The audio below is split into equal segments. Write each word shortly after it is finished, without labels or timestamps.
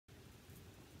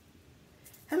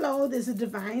Hello, this is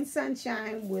Divine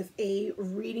Sunshine with a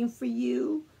reading for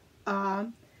you.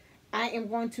 I am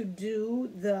going to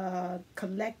do the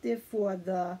collective for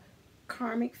the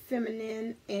Karmic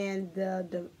Feminine and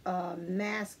the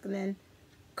Masculine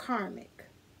Karmic.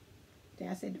 Did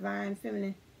I say Divine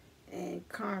Feminine and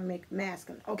Karmic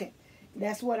Masculine? Okay,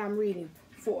 that's what I'm reading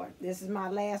for. This is my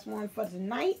last one for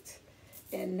tonight,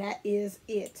 and that is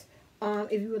it.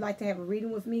 If you would like to have a reading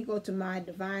with me, go to my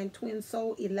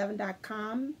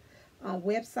DivineTwinSoul11.com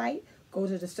website. Go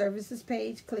to the services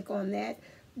page. Click on that.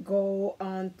 Go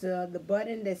on to the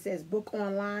button that says book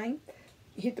online.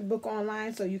 Hit the book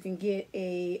online so you can get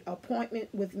an appointment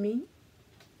with me.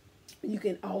 You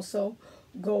can also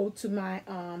go to my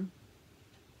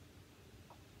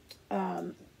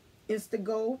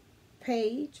Instantgo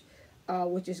page,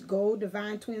 which is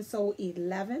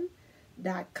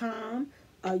DivineTwinSoul11.com.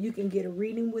 You can get a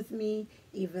reading with me,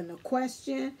 even a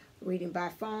question, reading by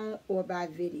phone or by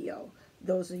video.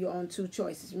 Those are your own two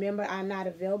choices. Remember, I'm not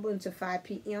available until 5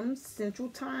 p.m. Central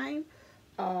Time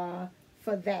for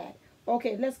that.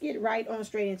 Okay, let's get right on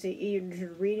straight into the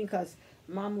reading because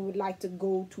Mama would like to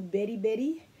go to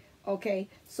Betty. Okay,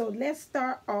 so let's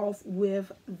start off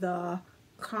with the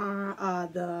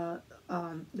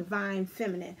Divine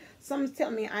Feminine. Someone's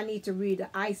telling me I need to read the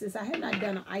Isis. I have not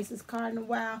done an Isis card in a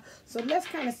while. So let's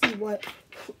kind of see what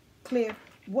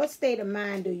state of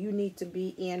mind do you need to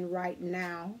be in right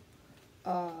now.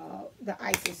 The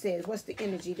Isis says, what's the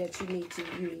energy that you need to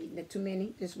read? Too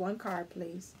many? Just one card,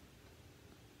 please.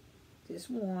 Just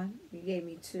one. You gave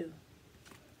me two.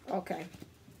 Okay.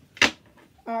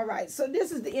 All right. So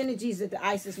this is the energies that the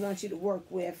Isis wants you to work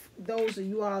with. Those of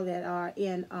you all that are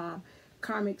in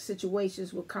karmic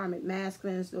situations with karmic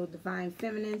masculines or divine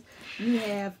feminines, you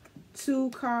have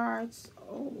two cards.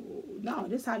 Oh no,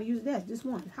 this is how to use that. This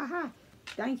one. Haha.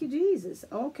 Thank you, Jesus.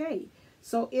 Okay.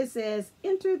 So it says,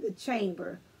 enter the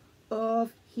chamber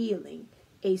of healing.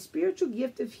 A spiritual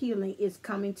gift of healing is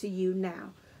coming to you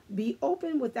now. Be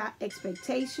open without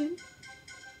expectation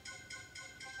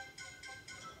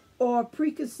or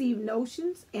preconceived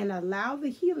notions and allow the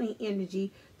healing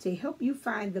energy to help you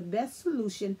find the best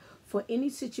solution for any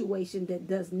situation that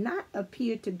does not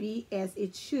appear to be as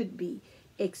it should be.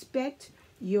 Expect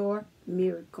your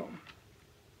miracle.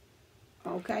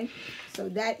 Okay, so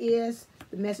that is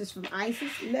the message from Isis.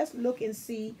 Let's look and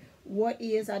see what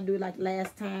is, I do like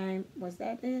last time. Was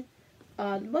that it?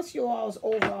 What's your all's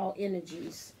overall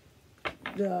energies?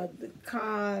 The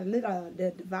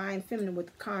divine feminine with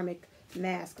the karmic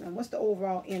masculine. What's the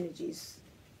overall energies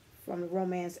from the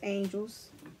romance angels?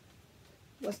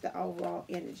 What's the overall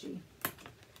energy?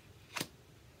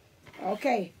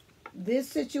 Okay, this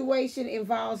situation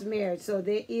involves marriage. So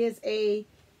there is a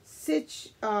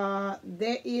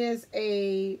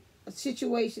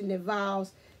situation that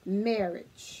involves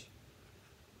marriage.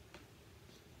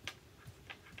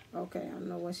 Okay, I don't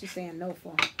know what she's saying no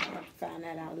for. I'll have to find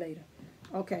that out later.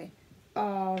 Okay.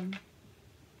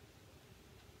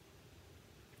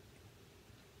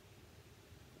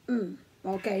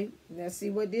 Okay, let's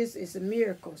see what this is. A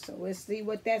miracle. So let's see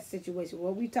what that situation.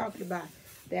 What we talking about?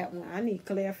 That one. I need to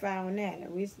clarify on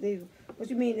that. What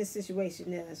you mean this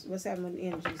situation is? What's happening with the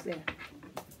energies there?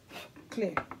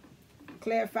 Clear.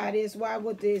 Clarify this. Why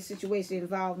would this situation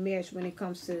involve marriage when it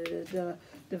comes to the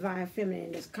divine feminine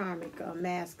and this karmic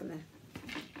masculine?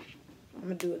 I'm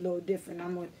going to do it a little different.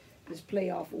 I'm going to just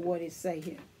play off of what it say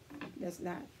here. That's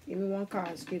not. Give me one card.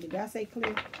 Excuse me. Did I say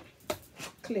clear?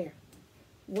 Clear.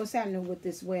 What's happening with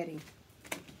this wedding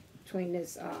between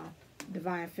this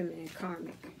divine feminine and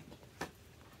karmic?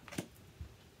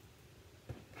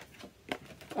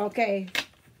 Okay.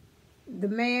 The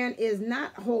man is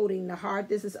not holding the heart.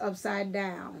 This is upside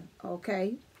down.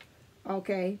 Okay.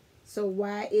 Okay. So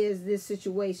why is this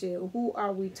situation? Who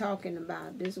are we talking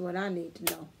about? This is what I need to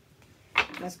know.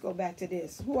 Let's go back to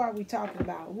this. Who are we talking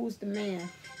about? Who's the man?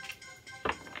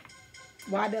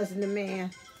 Why doesn't the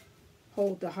man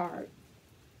hold the heart?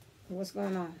 What's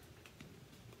going on?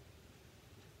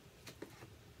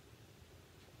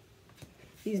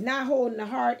 He's not holding the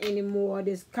heart anymore,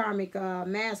 this karmic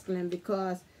masculine,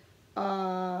 because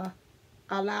allow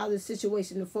the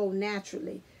situation to fold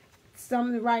naturally.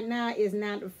 Something right now is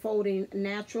not folding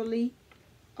naturally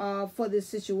for this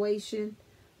situation.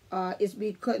 It's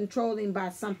being controlling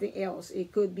by something else.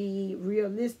 It could be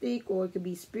realistic or it could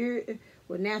be spirit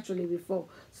or naturally before.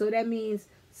 So that means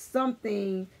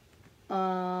something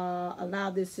allow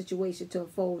this situation to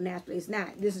unfold naturally. It's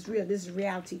not. This is real. This is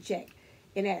reality check.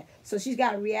 In that. So she's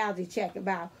got a reality check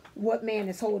about what man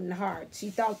is holding the heart. She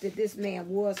thought that this man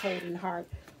was holding the heart,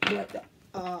 but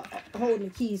holding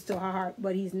the keys to her heart,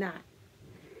 but he's not.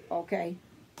 Okay.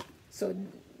 So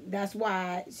that's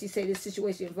why she said this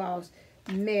situation involves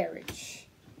marriage.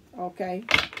 Okay.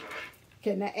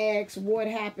 Can I ask what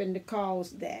happened to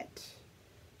cause that?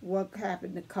 What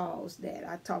happened to cause that?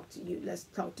 I talked to you. Let's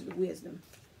talk to the wisdom.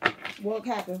 What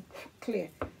happened, clear,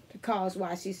 to cause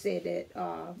why she said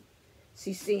that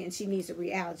she's saying she needs a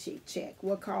reality check.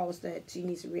 What caused that she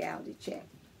needs a reality check?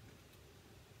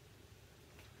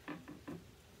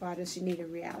 Why does she need a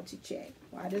reality check?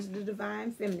 Why does the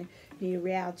divine feminine need a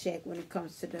reality check when it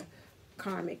comes to the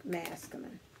karmic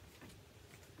masculine?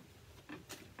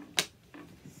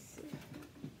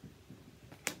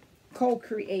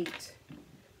 Co-create.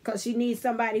 Because she needs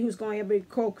somebody who's going to be able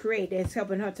to co-create, that's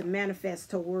helping her to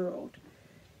manifest her world.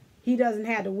 He doesn't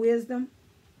have the wisdom.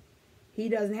 He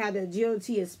doesn't have the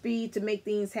agility and speed to make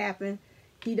things happen.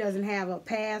 He doesn't have a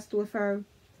past with her.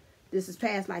 This is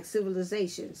past like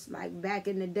civilizations, like back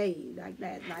in the day, like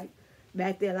that, like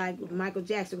back there, like Michael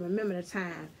Jackson. Remember the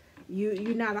time.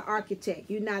 You're not an architect.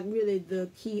 You're not really the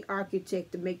key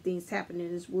architect to make things happen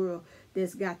in this world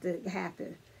that's got to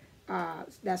happen.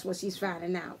 That's what she's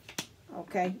finding out.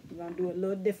 Okay, we're gonna do a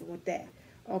little different with that.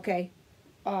 Okay,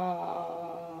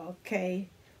 okay.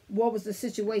 What was the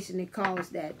situation that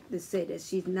caused that? To say that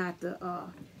she's not the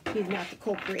he's not the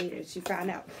co-creator. She found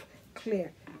out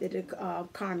clear that the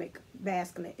karmic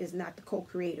masculine is not the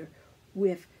co-creator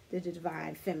with the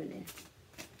divine feminine.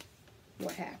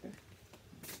 What happened?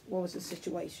 What was the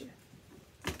situation?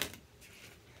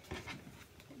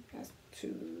 That's 2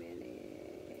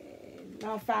 minutes.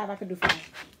 No, 5. I can do 5.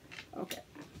 Okay.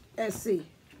 Let's see.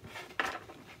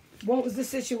 What was the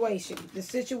situation? The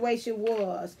situation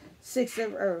was 6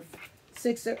 of Earth.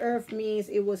 6 of Earth means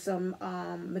it was some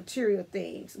material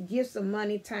things. Gifts of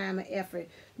money, time, and effort.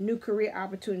 New career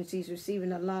opportunities.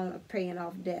 Receiving a loan or paying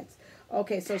off debts.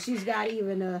 Okay, so she's got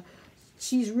even a...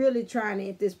 She's really trying to,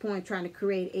 at this point, trying to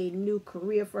create a new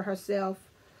career for herself.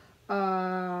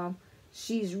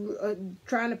 She's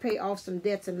trying to pay off some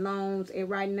debts and loans. And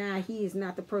right now, he is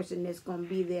not the person that's going to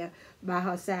be there by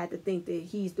her side to think that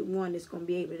he's the one that's going to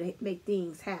be able to make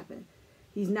things happen.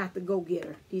 He's not the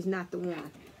go-getter. He's not the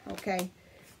one. Okay?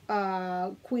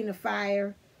 Queen of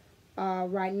Fire.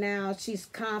 Right now, she's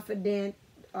confident.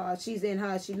 She's in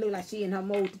her, she look like she in her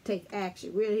mode to take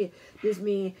action. Really, this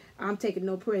means I'm taking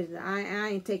no prisoner. I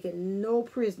ain't taking no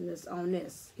prisoners on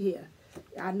this here.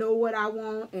 I know what I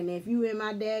want, and if you in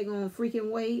my daggone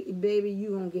freaking way, baby, you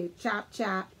gonna get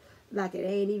chop like it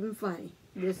ain't even funny.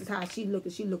 This is how she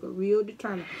looking. She looking real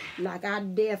determined, like I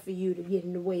dare for you to get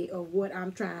in the way of what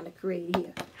I'm trying to create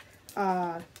here.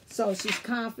 So she's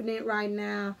confident right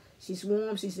now. She's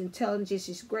warm. She's intelligent.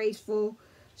 She's graceful.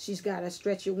 She's got to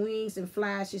stretch her wings and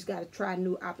fly. She's got to try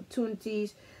new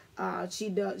opportunities.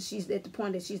 She's at the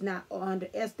point that she's not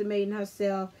underestimating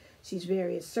herself. She's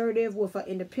very assertive with her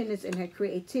independence and her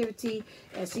creativity.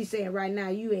 And she's saying right now,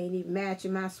 you ain't even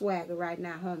matching my swagger right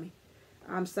now, homie.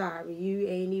 I'm sorry. You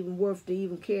ain't even worth to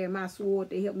even carry my sword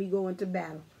to help me go into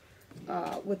battle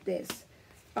with this.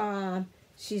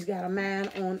 She's got a mind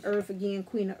on Earth again,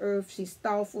 Queen of Earth. She's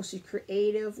thoughtful, she's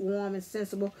creative, warm, and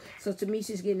sensible. So to me,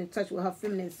 she's getting in touch with her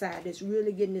feminine side. It's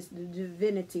really getting this the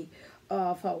divinity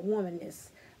of her womanness,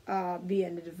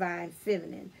 being the divine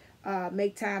feminine.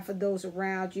 Make time for those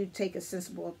around you. Take a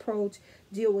sensible approach.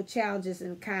 Deal with challenges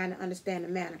in a kind and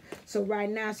understanding manner. So right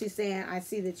now she's saying, I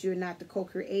see that you're not the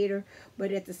co-creator,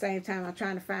 but at the same time, I'm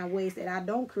trying to find ways that I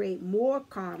don't create more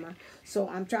karma. So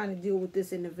I'm trying to deal with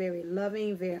this in a very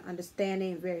loving, very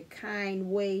understanding, very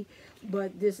kind way.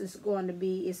 But this is going to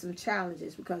be some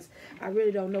challenges because I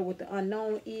really don't know what the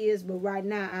unknown is. But right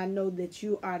now, I know that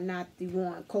you are not the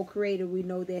one. Co-creator, we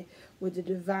know that with the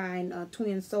divine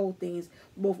twin soul things,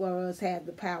 both of us have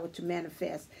the power to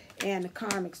manifest. And the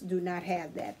karmics do not have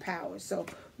that power. So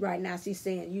right now, she's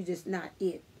saying you just not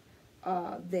it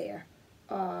there.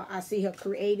 I see her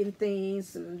creating things,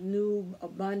 some new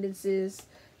abundances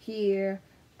here.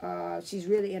 She's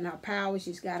really in her power.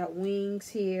 She's got her wings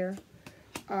here.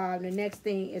 The next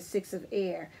thing is 6 of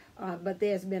Air, but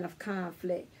there's been a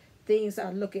conflict. Things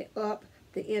are looking up,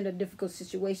 the end of difficult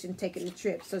situation, taking the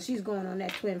trip. So she's going on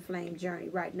that twin flame journey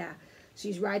right now.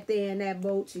 She's right there in that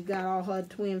boat. She got all her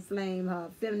twin flame, her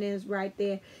feminines right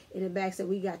there in the back. So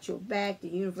we got your back. The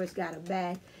universe got her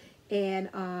back.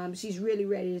 And she's really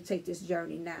ready to take this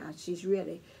journey now. She's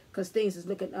really, because things is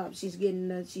looking up. She's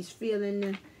getting, she's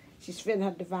feeling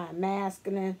her divine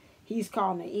masculine. He's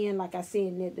calling her in, like I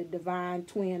said, the divine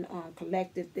twin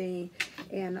collective thing.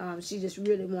 And she just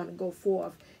really want to go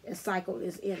forth. A cycle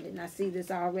is ending. I see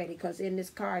this already because in this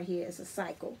card here is a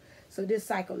cycle. So this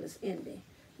cycle is ending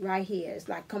right here. It's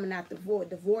like coming out the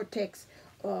vortex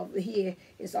here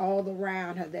is all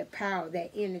around her. That power,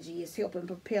 that energy is helping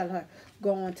propel her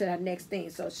going to her next thing.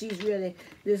 So she's really,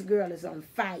 this girl is on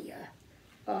fire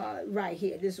right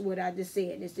here. This is what I just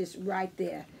said. It's just right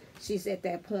there. She's at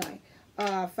that point.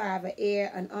 Five of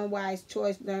air, an unwise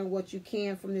choice. Learn what you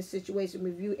can from this situation.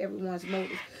 Review everyone's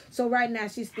motives. So right now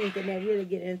she's thinking that really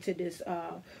getting into this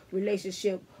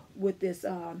relationship with this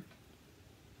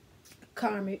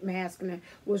karmic masculine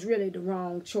was really the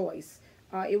wrong choice.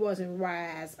 It wasn't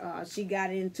wise. She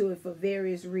got into it for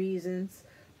various reasons.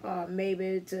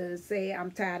 Maybe to say,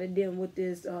 I'm tired of dealing with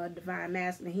this divine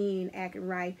masculine. He ain't acting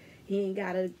right. He ain't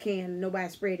got a can. Nobody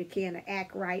sprayed a can to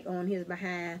act right on his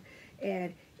behind.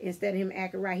 And instead of him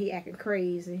acting right, he acting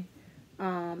crazy.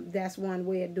 That's one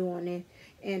way of doing it.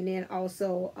 And then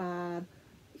also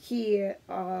here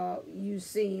you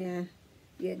seeing,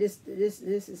 yeah, this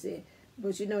is it.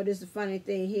 But you know, this is the funny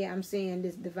thing here. I'm seeing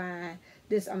this divine,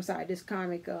 this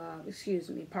karmic,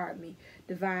 pardon me,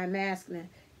 divine masculine.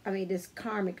 I mean, this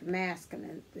karmic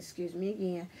masculine, excuse me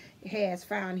again, has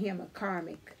found him a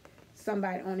karmic,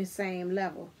 somebody on the same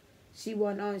level. She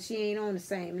ain't on the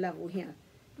same level with him.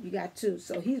 You got two.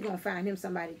 So he's going to find him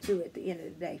somebody too at the end of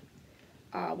the day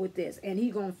with this. And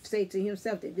he's going to say to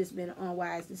himself that this has been an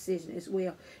unwise decision as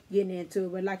well, getting into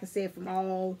it. But like I said, from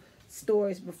all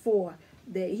stories before,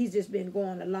 that he's just been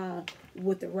going along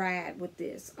with the ride with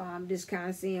this. Just kind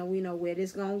of seeing, we know where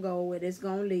this going to go, where this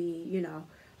going to lead, you know.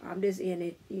 I'm just in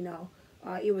it, you know.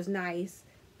 It was nice.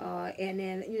 And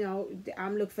then, you know,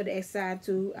 I'm looking for the X side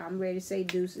too. I'm ready to say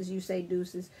deuces. You say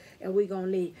deuces. And we're going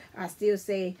to leave. I still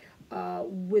say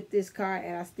with this card,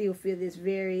 and I still feel this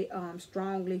very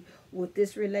strongly with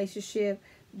this relationship,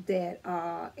 that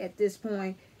at this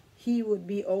point, he would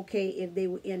be okay if they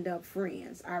would end up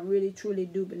friends. I really, truly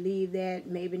do believe that.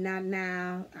 Maybe not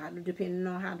now, depending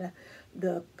on how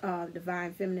the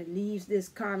divine feminine leaves this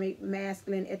karmic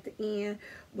masculine at the end.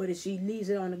 But if she leaves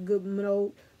it on a good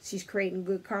note, she's creating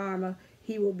good karma.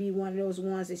 He will be one of those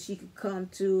ones that she could come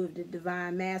to if the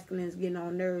divine masculine is getting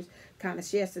on nerves, kind of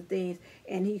share some things,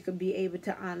 and he could be able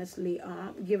to honestly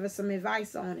give her some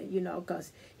advice on it, you know,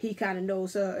 because he kind of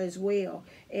knows her as well,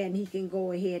 and he can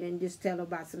go ahead and just tell her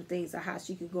about some things or how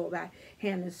she could go about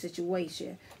handling the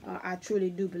situation. I truly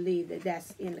do believe that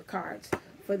that's in the cards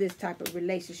for this type of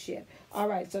relationship. All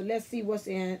right, so let's see what's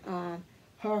in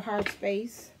her heart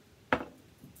space.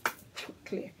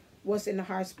 Clear. What's in the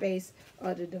heart space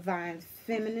of the divine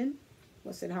feminine?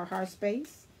 What's in her heart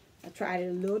space? I tried it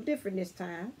a little different this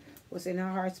time. What's in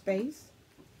her heart space?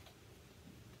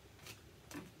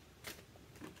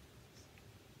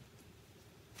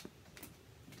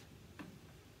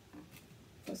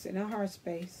 What's in her heart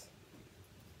space?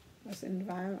 What's in the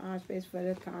divine heart space for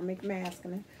the karmic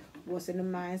masculine? What's in the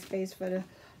mind space for the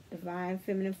divine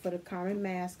feminine for the karmic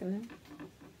masculine?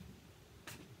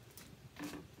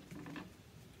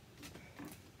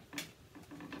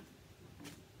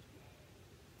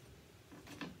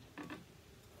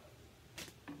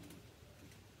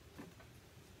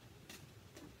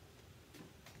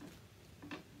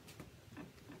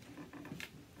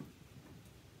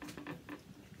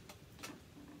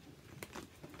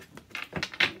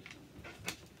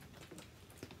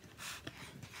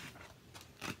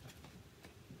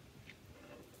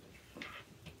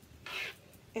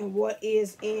 And what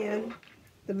is in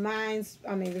the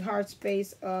the heart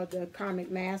space of the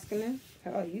karmic masculine?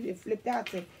 Oh, you just flipped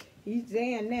out there. He's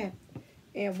saying that.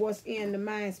 And what's in the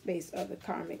mind space of the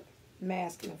karmic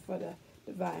masculine for the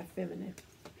divine feminine?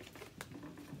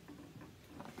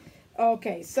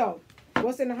 Okay, so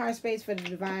what's in the heart space for the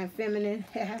divine feminine?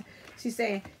 She's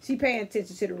saying she paying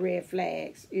attention to the red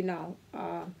flags, you know.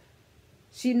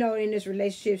 She know in this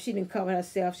relationship she didn't cover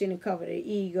herself. She didn't cover the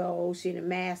ego. She didn't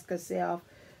mask herself.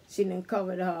 She didn't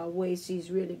cover her way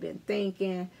she's really been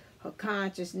thinking, her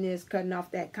consciousness, cutting off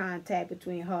that contact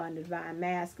between her and the divine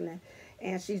masculine.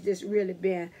 And she's just really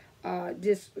been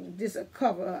just a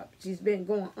cover up. She's been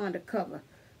going undercover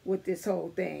with this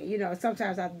whole thing. You know,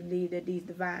 sometimes I believe that these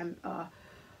divine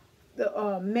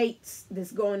mates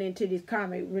that's going into these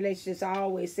karmic relationships, I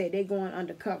always say they're going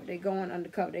undercover. They're going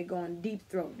undercover. They're going deep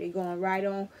throat. They're going right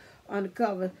on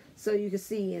undercover so you can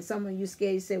see. And some of you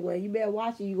scared, you say, well, you better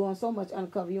watch it. You're going so much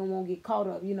undercover, you don't want to get caught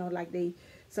up. You know, like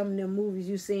some of them movies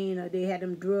you seen, or they had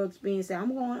them drugs being said,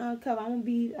 I'm going undercover. I'm going to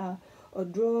be a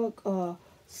drug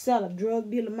seller, drug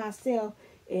dealer myself.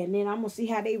 And then I'm going to see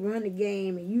how they run the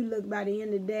game. And you look by the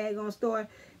end of the daggone story,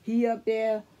 he up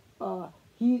there,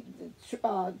 he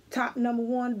top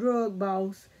 #1 drug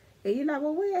boss. And you're like,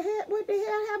 well, what the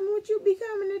hell happened with you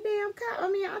becoming a damn cop?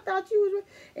 I mean, I thought you was,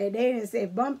 and they didn't say,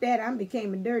 bump that, I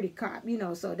became a dirty cop, you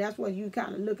know. So that's what you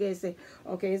kind of look at and say,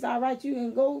 okay, it's all right, you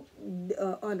can go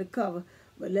undercover,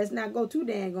 but let's not go too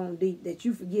dang on deep that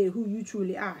you forget who you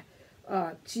truly are.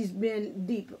 She's been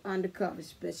deep undercover,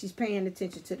 but she's paying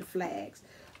attention to the flags.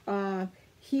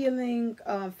 Healing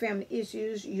family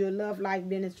issues, your love life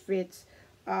benefits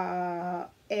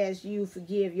as you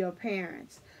forgive your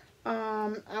parents.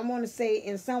 I want to say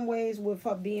in some ways with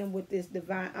her being with this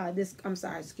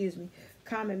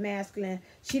common masculine,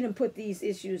 she didn't put these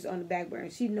issues on the back burner.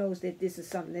 She knows that this is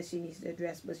something that she needs to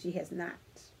address, but she has not.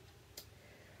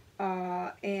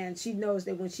 And she knows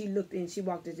that when she looked in, she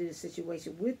walked into the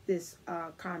situation with this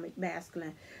karmic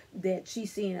masculine, that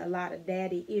she's seen a lot of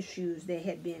daddy issues that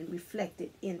had been reflected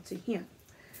into him.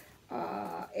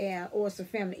 Or some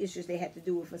family issues that had to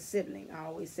do with a sibling. I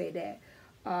always say that.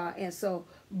 And so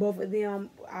both of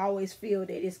them, I always feel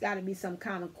that it's got to be some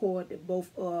kind of cord that both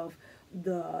of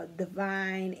the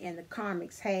divine and the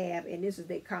karmics have. And this is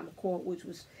their common cord, which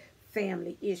was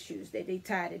family issues that they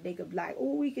tied that they could be like,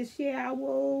 oh, we can share our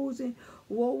woes and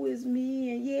woe is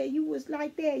me. And yeah, you was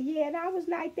like that. Yeah, and I was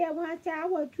like that one time. I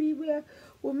was tree with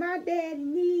my daddy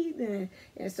needs.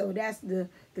 And so that's the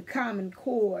common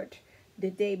cord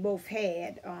that they both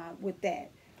had with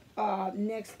that.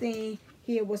 Next thing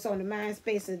here, what's on the mind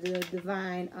space of the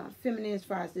divine feminine as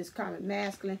far as this common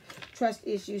masculine. Trust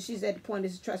issues. She's at the point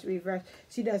this is trust reverse.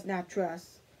 She does not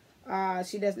trust.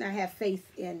 She does not have faith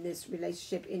in this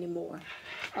relationship anymore.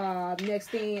 Next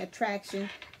thing, attraction.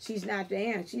 She's not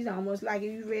there. She's almost like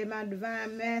if you read my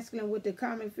divine masculine with the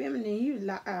common feminine, you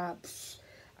like, I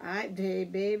ain't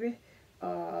dead, baby.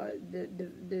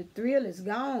 The thrill is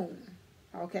gone.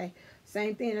 Okay.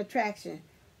 Same thing, attraction.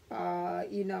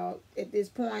 You know, at this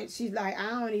point, she's like,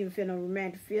 I don't even feel no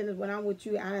romantic feelings. When I'm with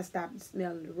you, I done stopped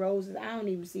smelling the roses. I don't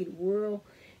even see the world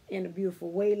in a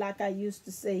beautiful way like I used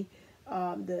to say.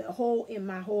 My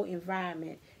whole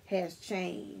environment has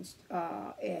changed.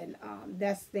 And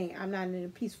that's the thing. I'm not in a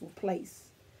peaceful place.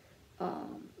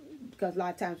 Because a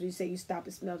lot of times when you say you stop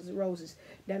and smell the roses,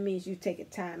 that means you take a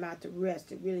time out to rest,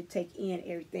 to really take in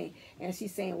everything. And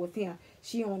she's saying with him,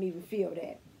 she don't even feel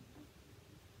that.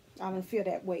 I don't feel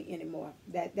that way anymore.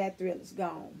 That thrill is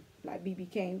gone. Like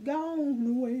BB King, gone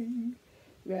away.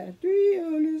 That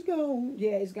thrill is gone.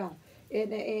 Yeah, it's gone.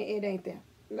 It ain't there.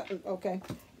 Okay.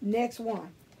 Next one.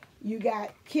 You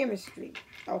got chemistry.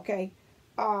 Okay.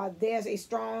 There's a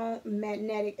strong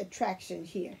magnetic attraction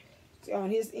here. So on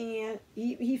his end,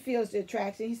 he feels the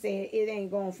attraction. He said, it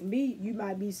ain't going for me. You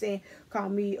might be saying, call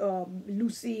me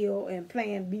Lucille and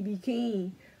playing BB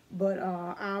King. But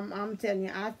I'm telling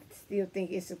you, I still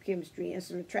think it's some chemistry and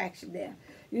some attraction there.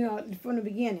 You know, from the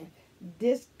beginning,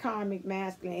 this karmic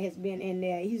masculine has been in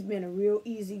there. He's been a real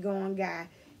easygoing guy.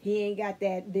 He ain't got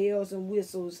that bells and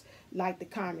whistles like the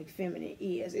karmic feminine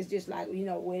is. It's just like, you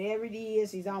know, whatever it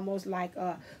is, he's almost like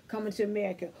Coming to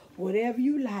America. Whatever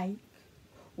you like,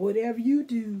 whatever you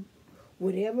do,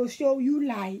 whatever show you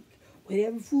like,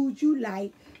 whatever food you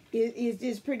like, it's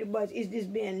just pretty much, it's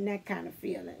just been that kind of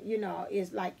feeling. You know,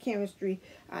 it's like chemistry.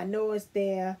 I know it's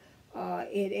there.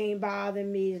 It ain't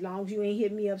bothering me as long as you ain't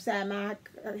hit me upside my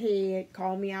head,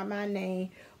 call me out my name,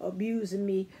 abusing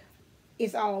me.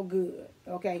 It's all good.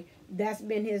 Okay, that's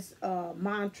been his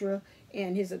mantra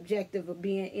and his objective of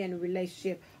being in a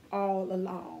relationship all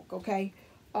along. Okay.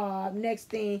 Next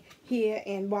thing here,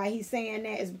 and why he's saying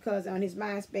that is because on his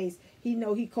mind space, he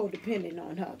know he codependent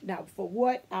on her. Now, for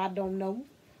what, I don't know.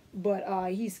 But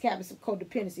he's having some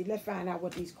codependency. Let's find out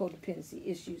what these codependency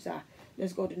issues are.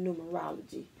 Let's go to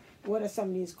numerology. What are some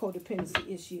of these codependency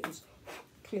issues?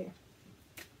 Clear.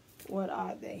 What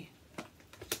are they?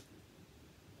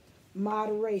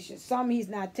 Moderation. Some he's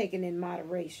not taking in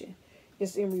moderation.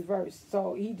 It's in reverse.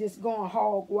 So he just going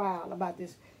hog wild about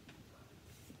this.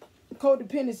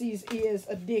 Codependencies is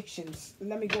addictions.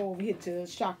 Let me go over here to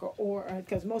chakra aura,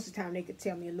 because most of the time they could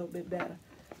tell me a little bit better.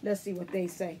 Let's see what they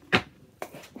say.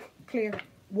 Clear.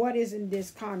 What is in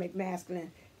this karmic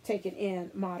masculine taking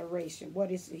in moderation?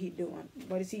 What is he doing?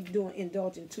 What is he doing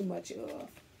indulging too much of?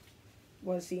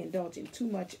 What is he indulging too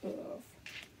much of?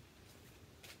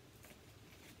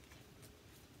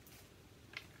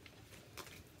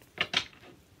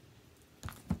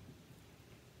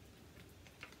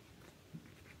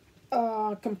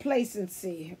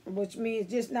 Complacency, which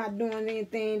means just not doing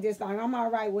anything, just like, I'm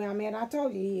all right where I'm at. I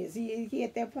told you he is. He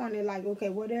at that point, they're like, okay,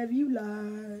 whatever you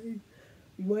like,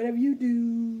 whatever you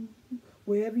do,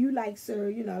 whatever you like, sir.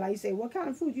 You know, like you say, what kind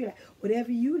of food you like?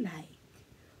 Whatever you like.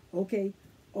 Okay,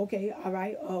 all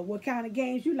right. What kind of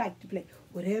games you like to play?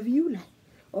 Whatever you like.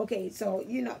 Okay, so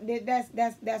you know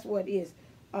that's what it is.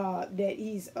 That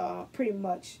he's pretty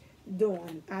much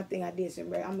doing. I think I did some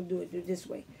right. I'm gonna do it this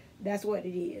way. That's what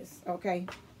it is. Okay.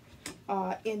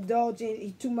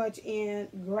 Indulging too much in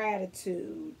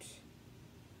gratitude.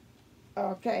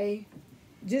 Okay.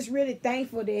 Just really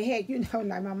thankful that heck, you know,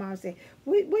 like my mom said,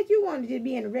 what you want to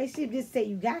be in a relationship? Just say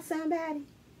you got somebody.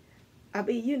 I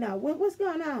mean, you know, what's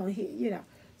going on here? You know.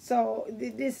 So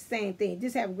this same thing.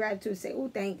 Just have gratitude. Say,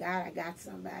 oh, thank God I got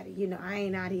somebody. You know, I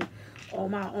ain't out here on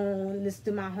my own. Listen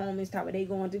to my homies talk about they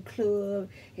going to the club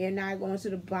and not going to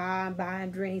the bar and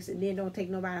buying drinks and then don't take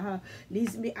nobody home. At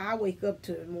least me, I wake up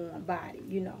to a warm body.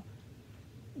 You know.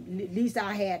 At least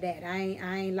I had that. I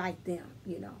ain't like them.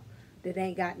 You know, that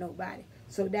ain't got nobody.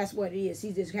 So that's what it is.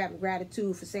 He's just having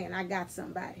gratitude for saying I got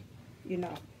somebody. You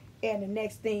know. And the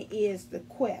next thing is the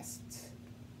quest.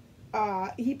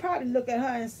 He probably look at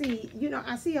her and see, you know,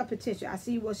 I see her potential. I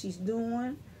see what she's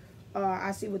doing.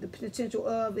 I see what the potential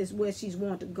of is where she's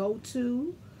wanting to go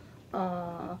to.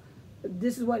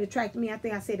 This is what attracted me. I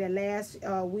think I said that last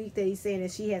week that he's saying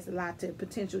that she has a lot of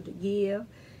potential to give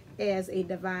as a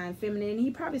divine feminine. And he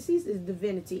probably sees this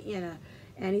divinity in her.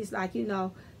 And he's like, you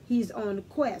know, he's on the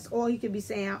quest. Or he could be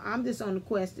saying, I'm just on the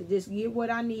quest to just get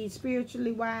what I need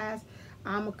spiritually wise.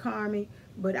 I'm a karmic,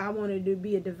 but I wanted to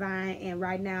be a divine. And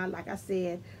right now, like I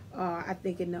said, I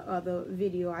think in the other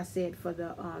video I said for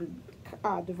the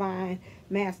divine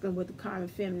masculine with the karmic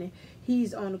feminine,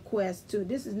 he's on a quest too.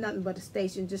 This is nothing but a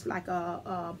station, just like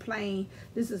a plane.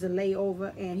 This is a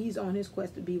layover, and he's on his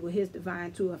quest to be with his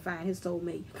divine too, and find his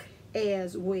soulmate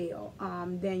as well.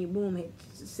 Daniel Boone had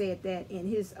said that in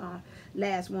his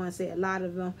last one, said a lot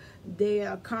of them, they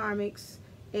are karmics,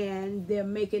 and they're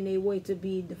making their way to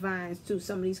be divines too.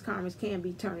 Some of these karmics can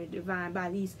be turned divine by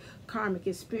these karmic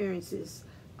experiences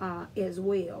as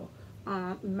well.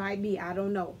 Might be, I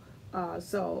don't know.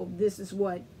 So this is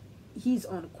what he's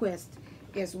on a quest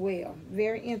as well.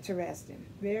 Very interesting.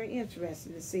 Very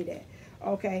interesting to see that.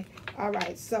 Okay. All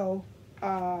right. So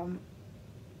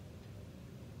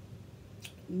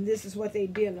this is what they're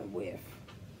dealing with.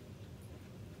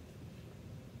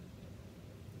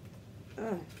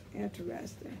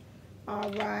 Interesting.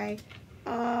 All right.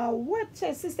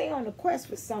 Since they on the quest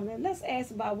for something, let's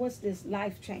ask about what's this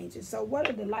life changes. So what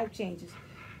are the life changes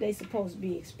they supposed to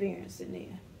be experiencing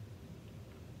there?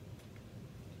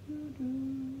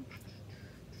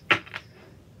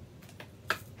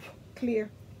 Clear.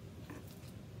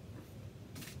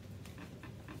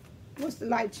 What's the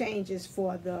life changes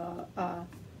for the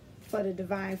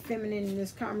divine feminine in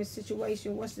this karmic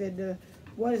situation? What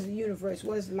is the universe?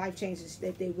 What is the life changes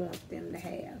that they want them to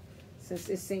have? Since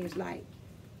it seems like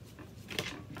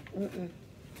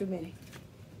too many.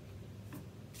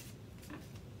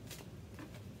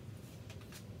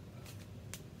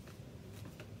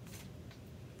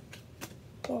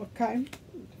 Okay,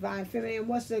 divine feminine.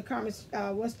 What's the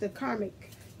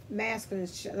karmic masculine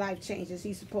life changes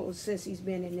he's supposed since he's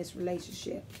been in this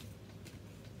relationship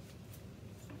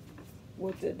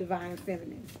with the divine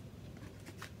feminine?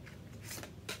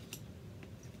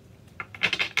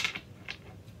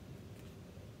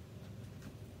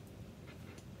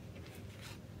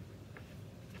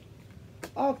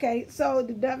 Okay, so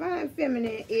the divine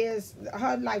feminine is,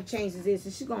 her life changes is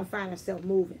she's going to find herself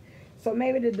moving. So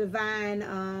maybe the divine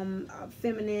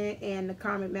feminine and the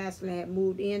karmic masculine had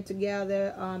moved in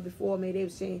together before. Maybe they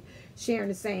were sharing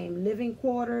the same living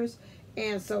quarters.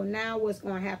 And so now what's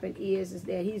going to happen is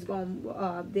that she's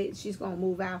going to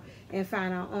move out and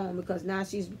find her own, because now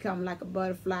she's become like a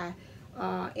butterfly.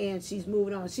 And she's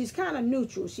moving on. She's kind of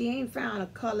neutral. She ain't found her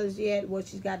colors yet, what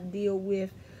she's got to deal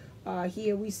with.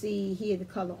 Here we see the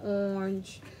color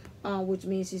orange, which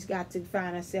means she's got to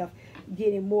find herself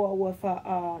getting more with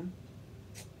her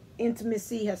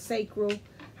intimacy, her sacral,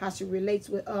 how she relates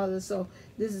with others. So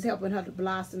this is helping her to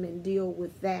blossom and deal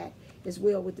with that as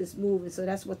well with this movement. So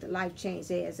that's what the life change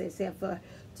has. It's helped her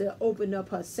to open up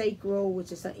her sacral,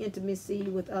 which is her intimacy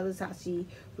with others, how she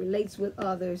relates with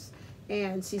others.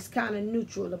 And she's kind of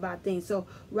neutral about things. So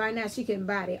right now she can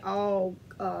embody all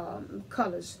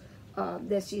colors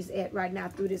that she's at right now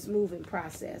through this moving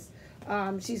process.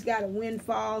 She's got a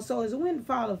windfall. So it's a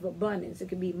windfall of abundance. It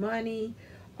could be money,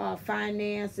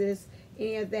 finances,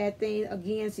 any of that thing.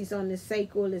 Again, she's on the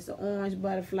sacral. It's an orange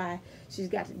butterfly. She's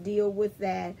got to deal with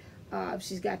that.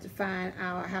 She's got to find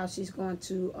out how she's going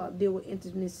to deal with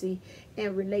intimacy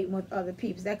and relate with other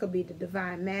people. That could be the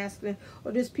divine masculine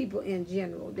or just people in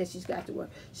general that she's got to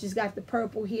work. She's got the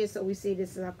purple here, so we see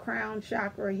this is her crown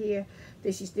chakra here,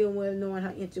 that she's still well knowing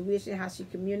her intuition, how she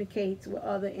communicates with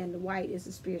other, and the white is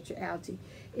the spirituality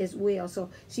as well. So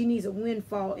she needs a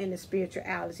windfall in the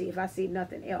spirituality, if I see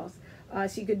nothing else.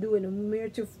 She could do it in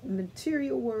the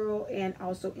material world and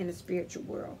also in the spiritual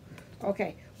world.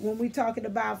 Okay, when we talking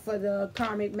about for the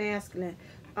karmic masculine,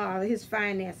 his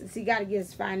finances, he got to get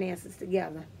his finances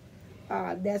together.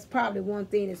 That's probably one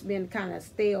thing that's been kind of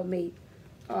stalemate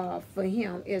for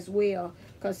him as well,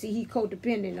 because see, he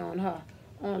codependent on her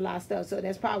on a lot of stuff, so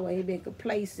that's probably why he been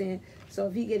complacent. So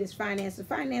if he get his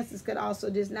finances could also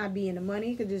just not be in the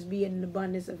money, it could just be in an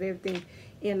abundance of everything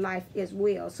in life as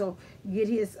well. So get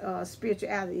his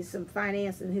spirituality, some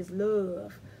finance, and his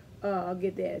love.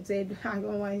 Get that. Say, I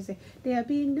don't want to say there'll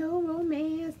be no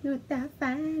romance without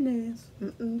finance.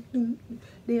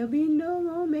 There'll be no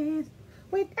romance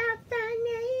without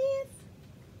finance.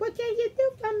 What can you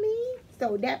do for me?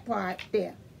 So that part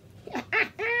there.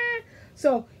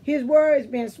 So his words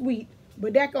been sweet,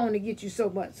 but that can only get you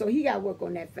so much. So he got to work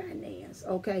on that finance.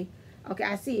 Okay. Okay.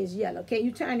 I see it's yellow. Can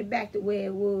you turn it back to where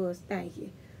it was? Thank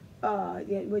you.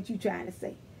 Yeah, what you trying to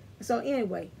say? So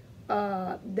anyway,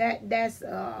 that's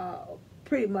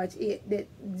pretty much it. That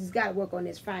he's got to work on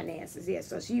his finances. Yeah.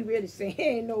 So she really saying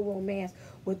ain't no romance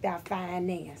without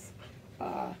finance.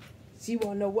 She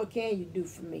want to know what can you do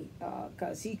for me?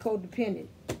 Cause he codependent.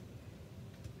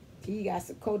 He got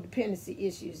some codependency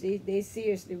issues. They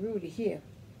seriously rooted here.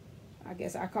 I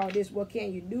guess I call this what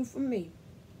can you do for me?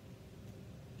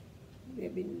 They'll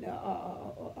be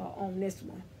on this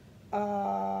one.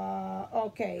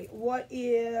 Okay, what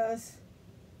is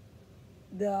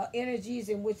the energies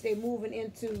in which they're moving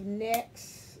into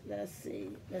next? Let's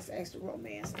see. Let's ask the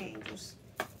romance angels.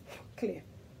 Clear.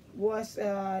 What's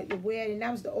your wedding?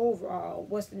 That was the overall.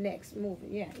 What's the next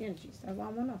moving? Yeah, energies. That's what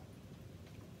I want to know.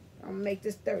 I'm going to make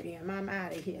this 30 and I'm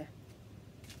out of here.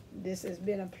 This has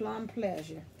been a plum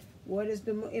pleasure. What is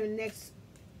the next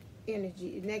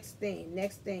energy? Next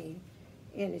thing.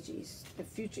 Energies. The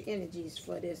future energies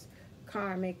for this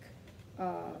karmic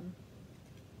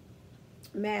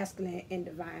masculine and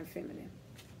divine feminine.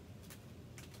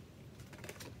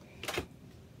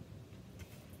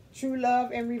 True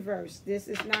love in reverse. This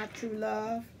is not true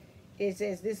love. It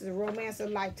says this is a romance of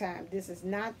lifetime. This is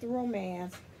not the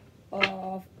romance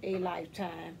of a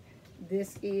lifetime.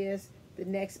 This is the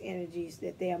next energies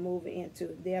that they are moving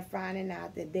into. They're finding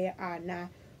out that there are not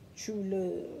true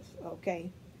love.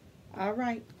 Okay. All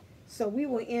right. So we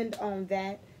will end on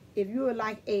that. If you would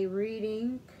like a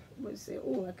reading, let's see.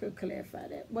 Oh, I could clarify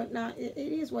that. But now it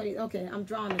is what it is. Okay, I'm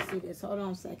drawn to see this. Hold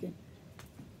on a second.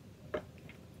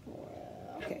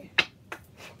 Okay.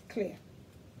 Clear.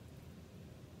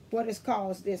 What has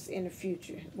caused this in the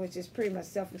future, which is pretty much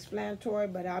self-explanatory,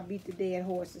 but I'll beat the dead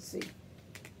horse to see.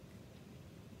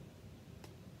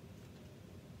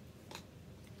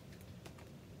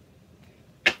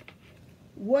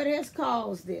 What has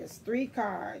caused this? 3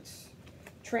 cards.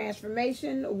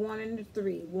 Transformation, 1 and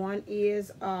 3. 1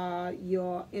 is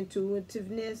your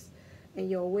intuitiveness and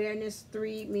your awareness.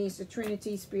 3 means the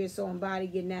Trinity, spirit, soul, and body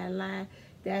getting out of line.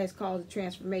 That has caused a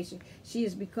transformation. She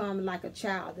has become like a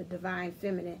child, the divine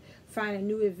feminine, finding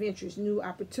new adventures, new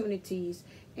opportunities.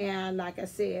 And like I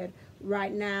said,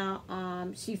 right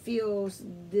now, she feels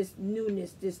this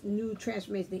newness, this new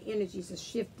transformation. The energies are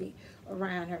shifting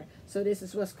around her. So this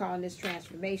is what's calling this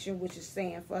transformation, which is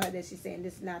saying for her that she's saying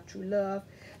this is not true love.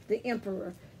 The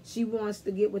Emperor, she wants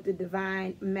to get with the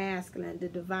divine masculine. The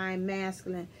divine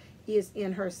masculine is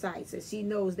in her sights, and she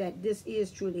knows that this is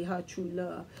truly her true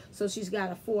love. So she's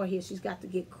got a 4 here. She's got to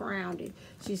get grounded.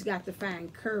 She's got to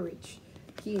find courage.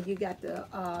 Here you got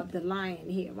the lion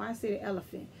here. Why I say the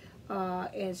elephant?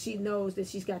 And she knows that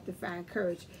she's got to find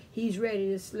courage. He's ready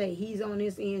to slay. He's on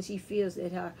his end. She feels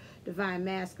that her divine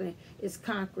masculine is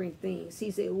conquering things.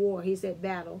 He's at war. He's at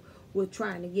battle with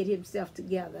trying to get himself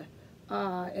together.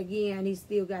 Again, he's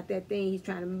still got that thing. He's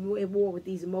trying to at war with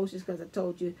these emotions, because I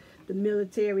told you the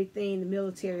military thing, the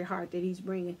military heart that he's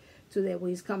bringing to that when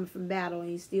he's coming from battle, and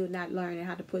he's still not learning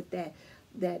how to put that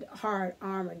hard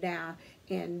armor down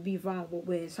and be vulnerable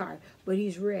with his heart. But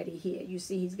he's ready here. You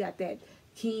see, he's got that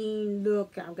keen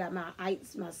look. I've got my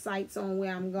sights on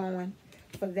where I'm going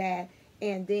for that.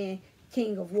 And then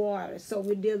King of Water. So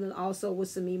we're dealing also with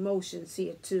some emotions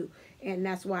here too. And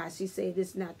that's why she said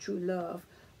this is not true love.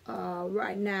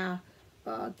 Right now,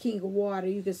 King of Water,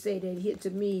 you could say that here to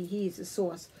me, he's the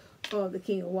source of the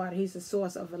King of Water. He's the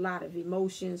source of a lot of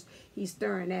emotions. He's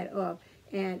stirring that up,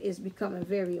 and it's becoming a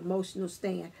very emotional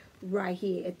stand right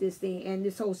here at this thing. And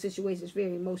this whole situation is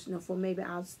very emotional for, maybe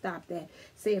I'll stop that.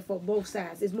 Say it for both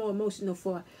sides. It's more emotional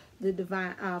for the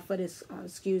divine, for this,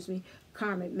 excuse me,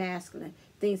 karmic masculine,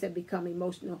 things that become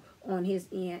emotional on his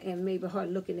end, and maybe her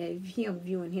looking at him,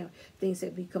 viewing him, things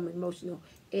that become emotional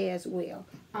as well.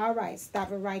 All right,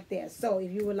 stop it right there. So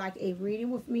if you would like a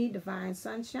reading with me, Divine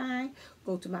Sunshine,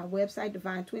 go to my website,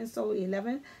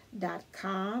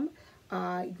 DivineTwinSoul11.com.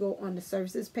 Go on the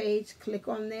services page, click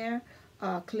on there,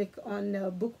 click on the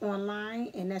book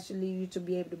online, and that should lead you to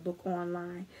be able to book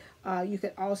online. You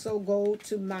can also go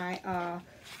to my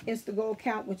Instantgo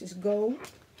account, which is Go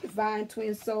Divine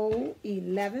Twin Soul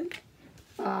 11.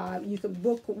 You can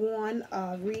book one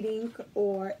reading,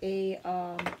 or a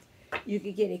you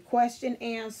can get a question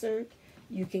answered.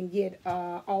 You can get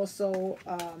also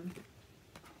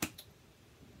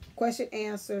question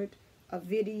answered, a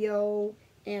video,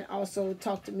 and also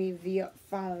talk to me via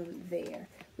phone there.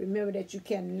 Remember that you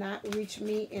cannot reach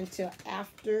me until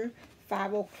after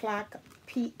 5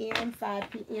 p.m., 5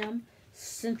 p.m.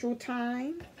 Central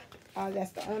Time.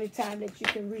 That's the only time that you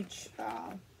can reach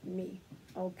me.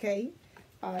 Okay?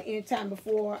 Anytime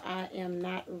before, I am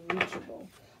not reachable.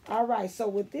 All right, so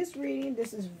with this reading,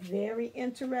 this is very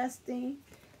interesting.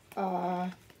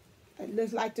 It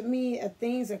looks like to me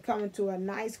things are coming to a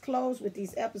nice close with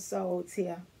these episodes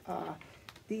here.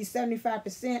 These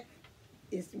 75%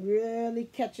 is really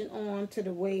catching on to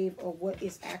the wave of what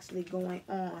is actually going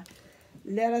on.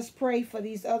 Let us pray for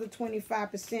these other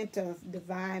 25% of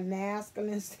divine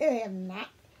masculines that have not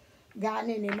gotten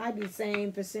in. It might be the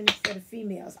same percentage for the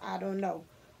females. I don't know.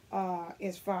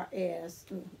 As far as,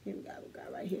 here we got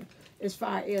right here. As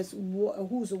far as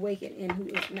who's awakened and who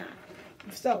is not.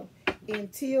 So,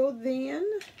 until then,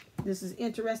 this is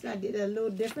interesting. I did it a little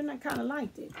different. I kind of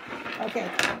liked it. Okay,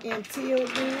 until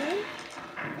then,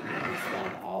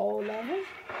 all of them.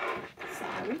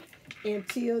 Sorry.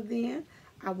 Until then,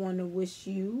 I want to wish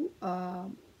you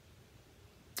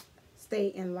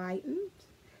stay enlightened,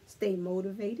 stay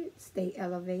motivated, stay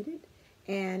elevated.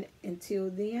 And until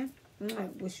then, I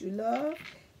wish you love.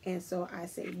 And so I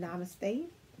say namaste,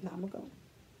 namago.